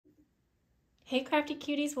Hey crafty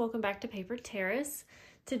cuties, welcome back to Paper Terrace.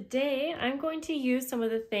 Today I'm going to use some of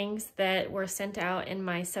the things that were sent out in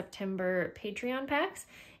my September Patreon packs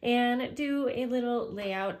and do a little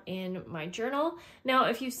layout in my journal. Now,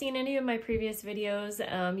 if you've seen any of my previous videos,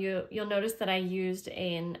 you'll notice that I used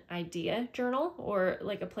an idea journal, or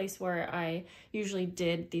like a place where I usually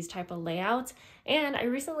did these type of layouts. And I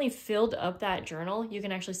recently filled up that journal. You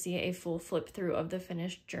can actually see a full flip through of the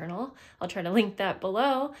finished journal. I'll try to link that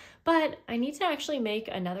below, but I need to actually make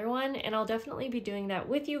another one, and I'll definitely be doing that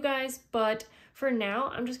with you guys. But for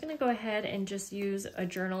now, I'm just gonna go ahead and just use a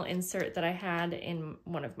journal insert that I had in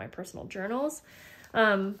one of my personal journals.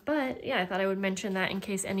 But yeah, I thought I would mention that in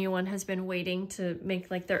case anyone has been waiting to make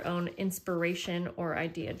like their own inspiration or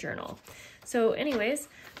idea journal. So anyways,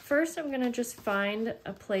 first I'm gonna just find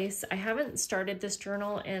a place. I haven't started this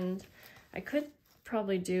journal, and I could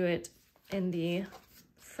probably do it in the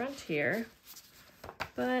front here,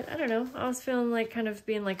 but I don't know. I was feeling like kind of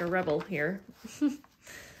being like a rebel here.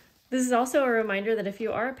 This is also a reminder that if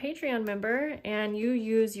you are a Patreon member and you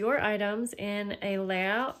use your items in a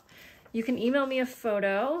layout, you can email me a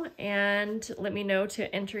photo and let me know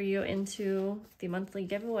to enter you into the monthly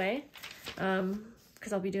giveaway,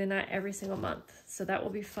 because I'll be doing that every single month. So that will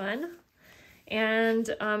be fun. And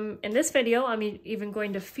in this video, I'm even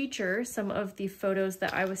going to feature some of the photos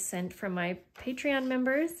that I was sent from my Patreon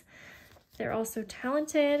members. They're all so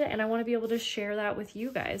talented, and I want to be able to share that with you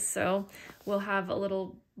guys. So we'll have a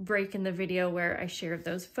little break in the video where I share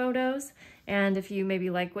those photos. And if you maybe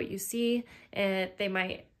like what you see, they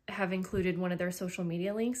might have included one of their social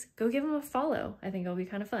media links. Go give them a follow. I think it'll be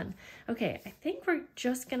kind of fun. Okay, I think we're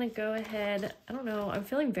just gonna go ahead. I don't know. I'm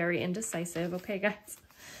feeling very indecisive. Okay, guys.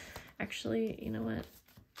 Actually, you know what?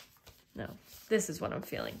 No, this is what I'm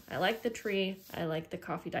feeling. I like the tree. I like the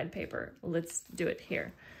coffee dyed paper. Let's do it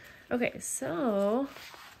here. Okay, so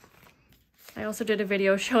I also did a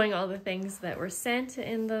video showing all the things that were sent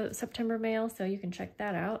in the September mail, so you can check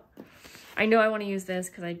that out. I know I want to use this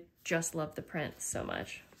because I just love the print so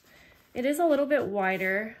much. It is a little bit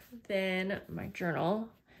wider than my journal,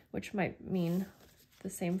 which might mean the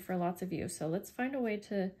same for lots of you. So let's find a way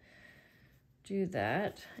to do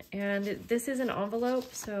that. And this is an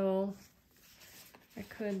envelope, so I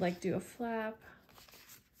could like do a flap.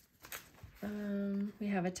 We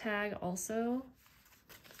have a tag also.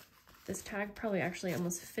 This tag probably actually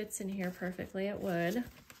almost fits in here perfectly. It would.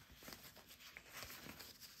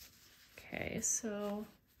 Okay, so,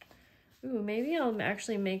 ooh, maybe I'll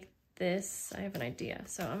actually make this. I have an idea.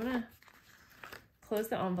 So I'm gonna close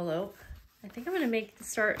the envelope. I think I'm gonna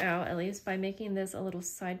start out at least by making this a little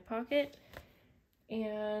side pocket.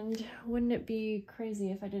 And wouldn't it be crazy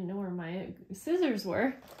if I didn't know where my scissors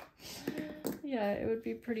were? Yeah, it would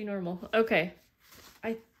be pretty normal. Okay,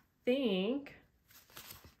 I think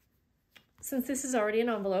since this is already an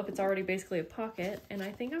envelope, it's already basically a pocket, and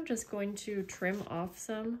I think I'm just going to trim off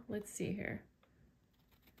some. Let's see here.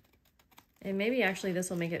 And maybe actually this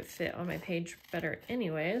will make it fit on my page better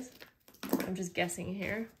anyways. I'm just guessing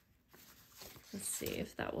here. Let's see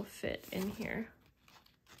if that will fit in here.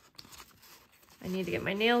 I need to get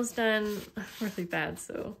my nails done really bad,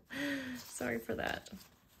 so sorry for that.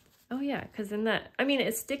 Oh yeah, because in that, I mean,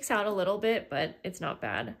 it sticks out a little bit, but it's not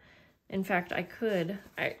bad. In fact, okay,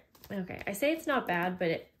 I say it's not bad,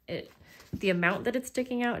 but the amount that it's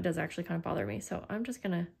sticking out, it does actually kind of bother me. So I'm just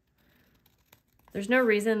gonna, there's no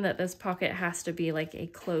reason that this pocket has to be like a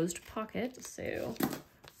closed pocket. So I'll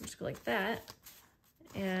just go like that.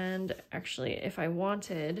 And actually, if I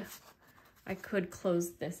wanted, I could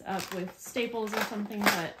close this up with staples or something,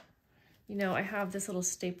 but you know, I have this little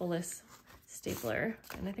stapleless stapler,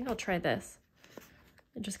 and I think I'll try this.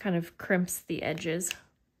 It just kind of crimps the edges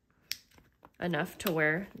enough to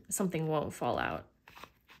where something won't fall out.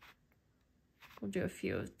 We'll do a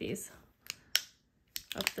few of these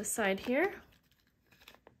up the side here.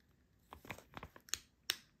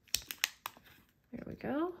 There we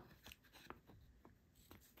go.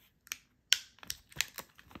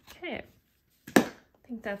 Okay. I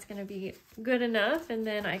think that's gonna be good enough, and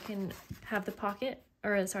then I can have the pocket,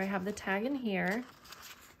 or sorry, have the tag in here.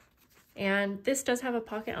 And this does have a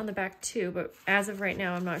pocket on the back too, but as of right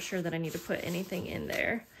now, I'm not sure that I need to put anything in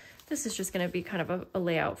there. This is just gonna be kind of a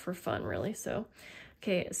layout for fun, really. So,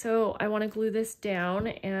 okay, so I wanna glue this down,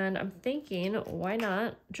 and I'm thinking, why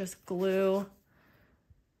not just glue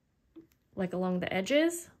like along the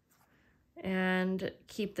edges and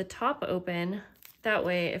keep the top open. That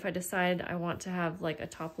way, if I decide I want to have like a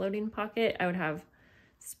top loading pocket, I would have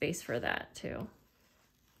space for that too.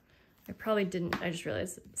 I probably didn't, I just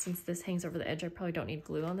realized since this hangs over the edge, I probably don't need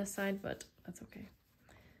glue on this side, but that's okay.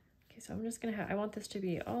 Okay, so I'm just gonna I want this to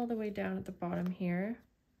be all the way down at the bottom here.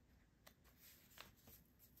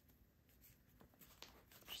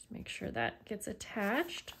 Just make sure that gets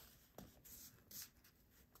attached.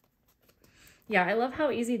 Yeah, I love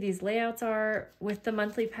how easy these layouts are with the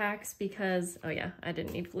monthly packs because, oh yeah, I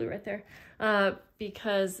didn't need glue right there.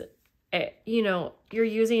 Because, you know, you're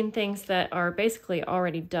using things that are basically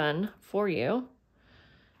already done for you.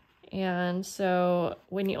 And so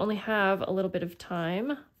when you only have a little bit of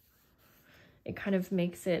time, it kind of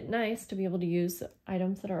makes it nice to be able to use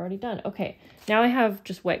items that are already done. Okay, now I have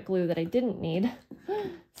just wet glue that I didn't need.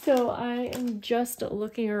 So I am just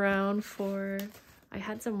looking around for, I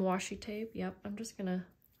had some washi tape. Yep, I'm just gonna,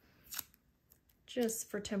 just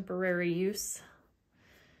for temporary use,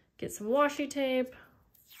 get some washi tape.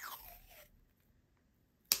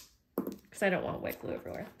 Because I don't want wet glue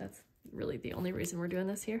everywhere. That's really the only reason we're doing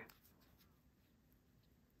this here.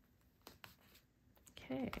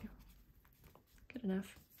 Okay, good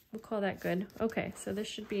enough. We'll call that good. Okay, so this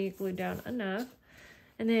should be glued down enough.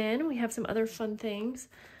 And then we have some other fun things.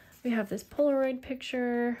 We have this Polaroid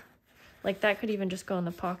picture. Like that could even just go in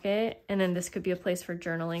the pocket. And then this could be a place for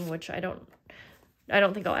journaling, which I don't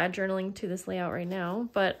think I'll add journaling to this layout right now,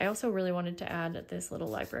 but I also really wanted to add this little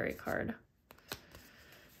library card.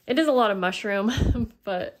 It is a lot of mushroom,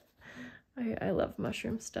 but I love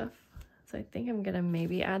mushroom stuff. So I think I'm gonna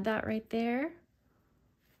maybe add that right there.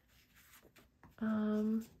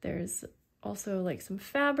 There's also like some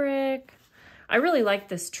fabric. I really like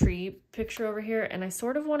this tree picture over here, and I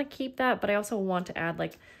sort of want to keep that, but I also want to add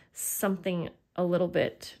like something a little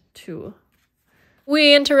bit to.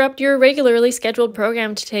 We interrupt your regularly scheduled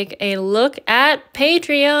program to take a look at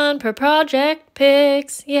Patreon per project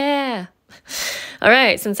picks. Yeah. All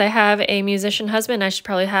right, since I have a musician husband, I should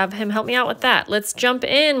probably have him help me out with that. Let's jump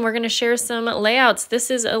in. We're going to share some layouts. This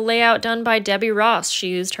is a layout done by Debbie Ross. She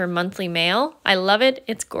used her monthly mail. I love it.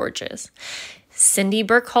 It's gorgeous. Cindy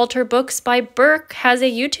Burkhalter Books by Burke has a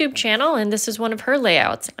YouTube channel, and this is one of her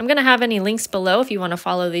layouts. I'm going to have any links below if you want to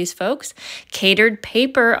follow these folks. Catered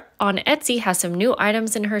Paper on Etsy has some new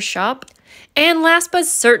items in her shop. And last but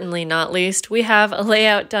certainly not least, we have a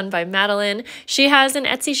layout done by Madeline. She has an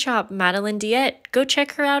Etsy shop, Madeline Diet. Go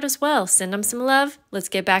check her out as well. Send them some love. Let's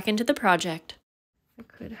get back into the project. I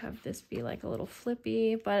could have this be like a little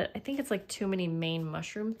flippy, but I think it's like too many main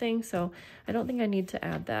mushroom things, so I don't think I need to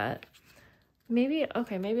add that. Maybe,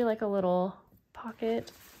 okay, maybe like a little pocket.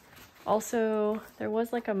 Also, there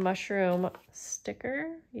was like a mushroom sticker.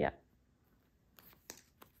 Yeah.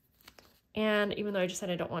 And even though I just said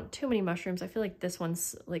I don't want too many mushrooms, I feel like this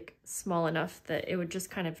one's like small enough that it would just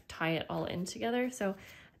kind of tie it all in together. So I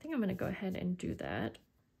think I'm gonna go ahead and do that.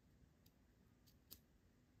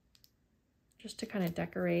 Just to kind of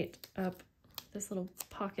decorate up this little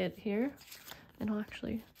pocket here. And I'll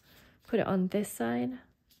actually put it on this side.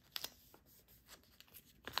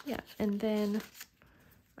 Yeah, and then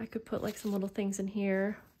I could put like some little things in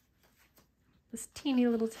here. This teeny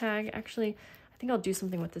little tag. Actually, I think I'll do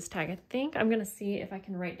something with this tag. I think I'm gonna see if I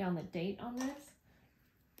can write down the date on this.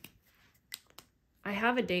 I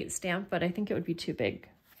have a date stamp, but I think it would be too big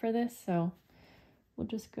for this, so we'll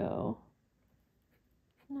just go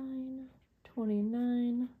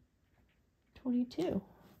 9/29/22.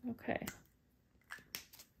 Okay.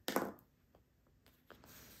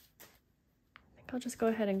 I'll just go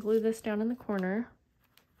ahead and glue this down in the corner.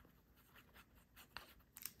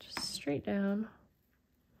 Just straight down.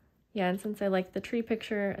 Yeah, and since I like the tree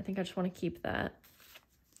picture, I think I just want to keep that.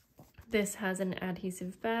 This has an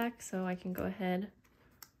adhesive back, so I can go ahead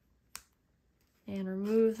and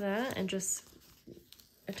remove that and just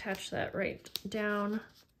attach that right down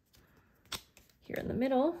here in the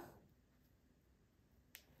middle.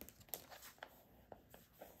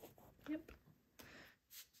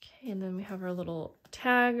 And then we have our little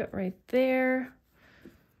tag right there.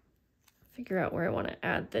 Figure out where I want to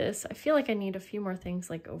add this. I feel like I need a few more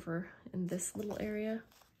things like over in this little area.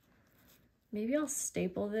 Maybe I'll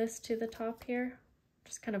staple this to the top here,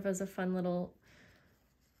 just kind of as a fun little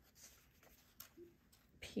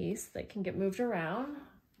piece that can get moved around.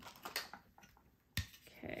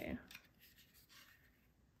 Okay.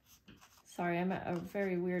 Sorry, I'm at a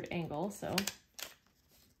very weird angle, so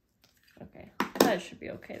okay. That should be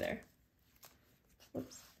okay there.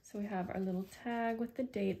 Whoops. So we have our little tag with the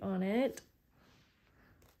date on it.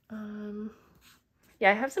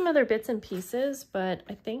 Yeah, I have some other bits and pieces, but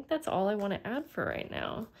I think that's all I want to add for right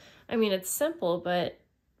now. I mean, it's simple, but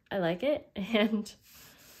I like it. And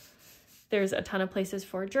there's a ton of places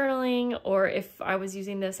for journaling, or if I was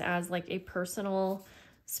using this as like a personal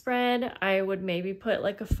spread, I would maybe put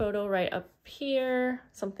like a photo right up here,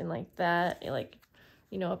 something like that, like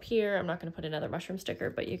you know, up here. I'm not going to put another mushroom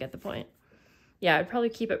sticker, but you get the point. Yeah, I'd probably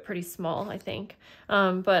keep it pretty small, I think.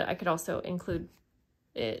 But I could also include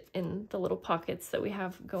it in the little pockets that we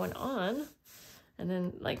have going on. And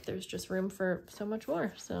then like there's just room for so much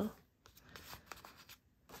more. So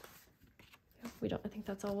I think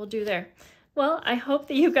that's all we'll do there. Well, I hope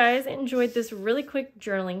that you guys enjoyed this really quick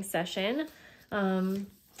journaling session.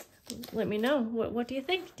 Let me know. What do you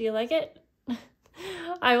think? Do you like it?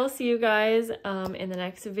 I will see you guys in the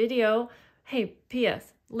next video. Hey,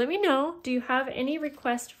 P.S. Let me know, do you have any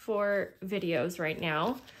requests for videos right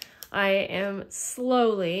now? I am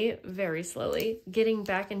slowly, very slowly, getting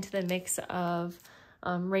back into the mix of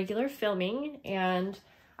regular filming, and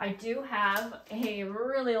I do have a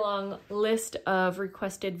really long list of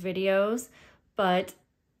requested videos, but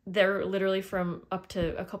they're literally from up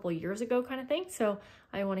to a couple years ago kind of thing. So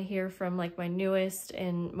I want to hear from like my newest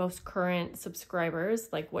and most current subscribers,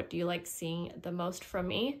 like what do you like seeing the most from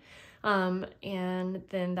me? And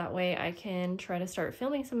then that way I can try to start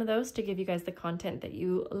filming some of those to give you guys the content that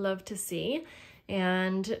you love to see.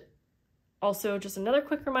 And also just another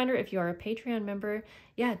quick reminder, if you are a Patreon member,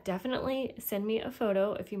 yeah, definitely send me a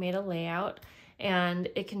photo if you made a layout, and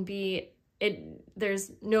it can be,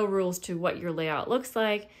 there's no rules to what your layout looks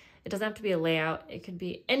like. It doesn't have to be a layout. It could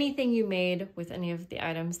be anything you made with any of the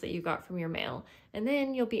items that you got from your mail. And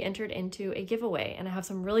then you'll be entered into a giveaway, and I have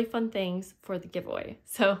some really fun things for the giveaway.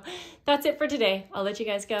 So that's it for today. I'll let you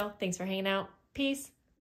guys go. Thanks for hanging out. Peace.